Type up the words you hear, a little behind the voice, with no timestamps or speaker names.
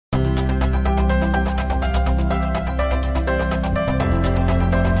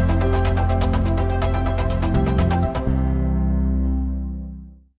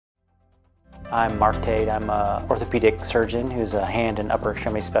I'm Mark Tait. I'm an orthopedic surgeon who's a hand and upper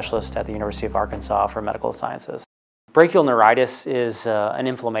extremity specialist at the University of Arkansas for Medical Sciences. Brachial neuritis is an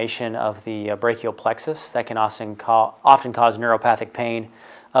inflammation of the brachial plexus that can often cause neuropathic pain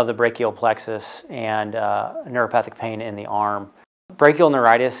of the brachial plexus and neuropathic pain in the arm. Brachial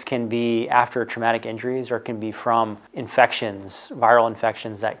neuritis can be after traumatic injuries or can be from infections, viral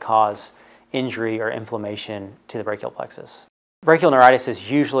infections that cause injury or inflammation to the brachial plexus. Brachial neuritis is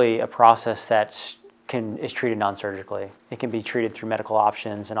usually a process that is treated non-surgically. It can be treated through medical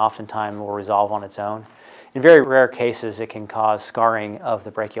options and oftentimes will resolve on its own. In very rare cases, it can cause scarring of the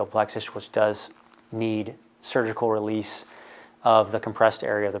brachial plexus, which does need surgical release of the compressed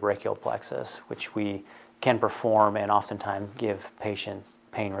area of the brachial plexus, which we can perform and oftentimes give patients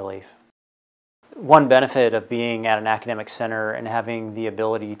pain relief. One benefit of being at an academic center and having the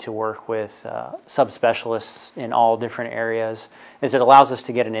ability to work with subspecialists in all different areas is it allows us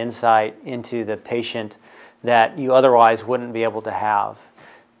to get an insight into the patient that you otherwise wouldn't be able to have.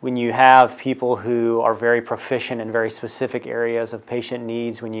 When you have people who are very proficient in very specific areas of patient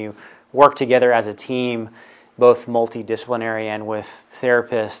needs, when you work together as a team, both multidisciplinary and with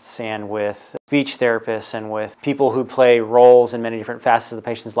therapists and with speech therapists and with people who play roles in many different facets of the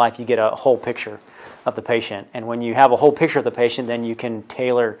patient's life, you get a whole picture of the patient. And when you have a whole picture of the patient, then you can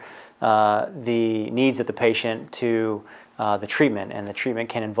tailor the needs of the patient to the treatment. And the treatment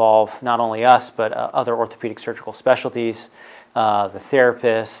can involve not only us, but other orthopedic surgical specialties, the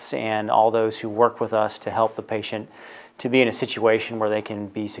therapists, and all those who work with us to help the patient to be in a situation where they can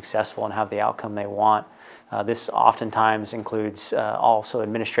be successful and have the outcome they want. This oftentimes includes also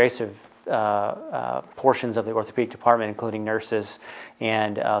administrative portions of the orthopedic department, including nurses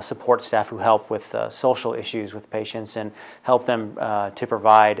and support staff who help with social issues with patients and help them to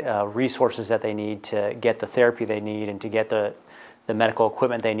provide resources that they need to get the therapy they need and to get the medical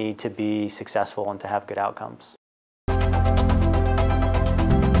equipment they need to be successful and to have good outcomes.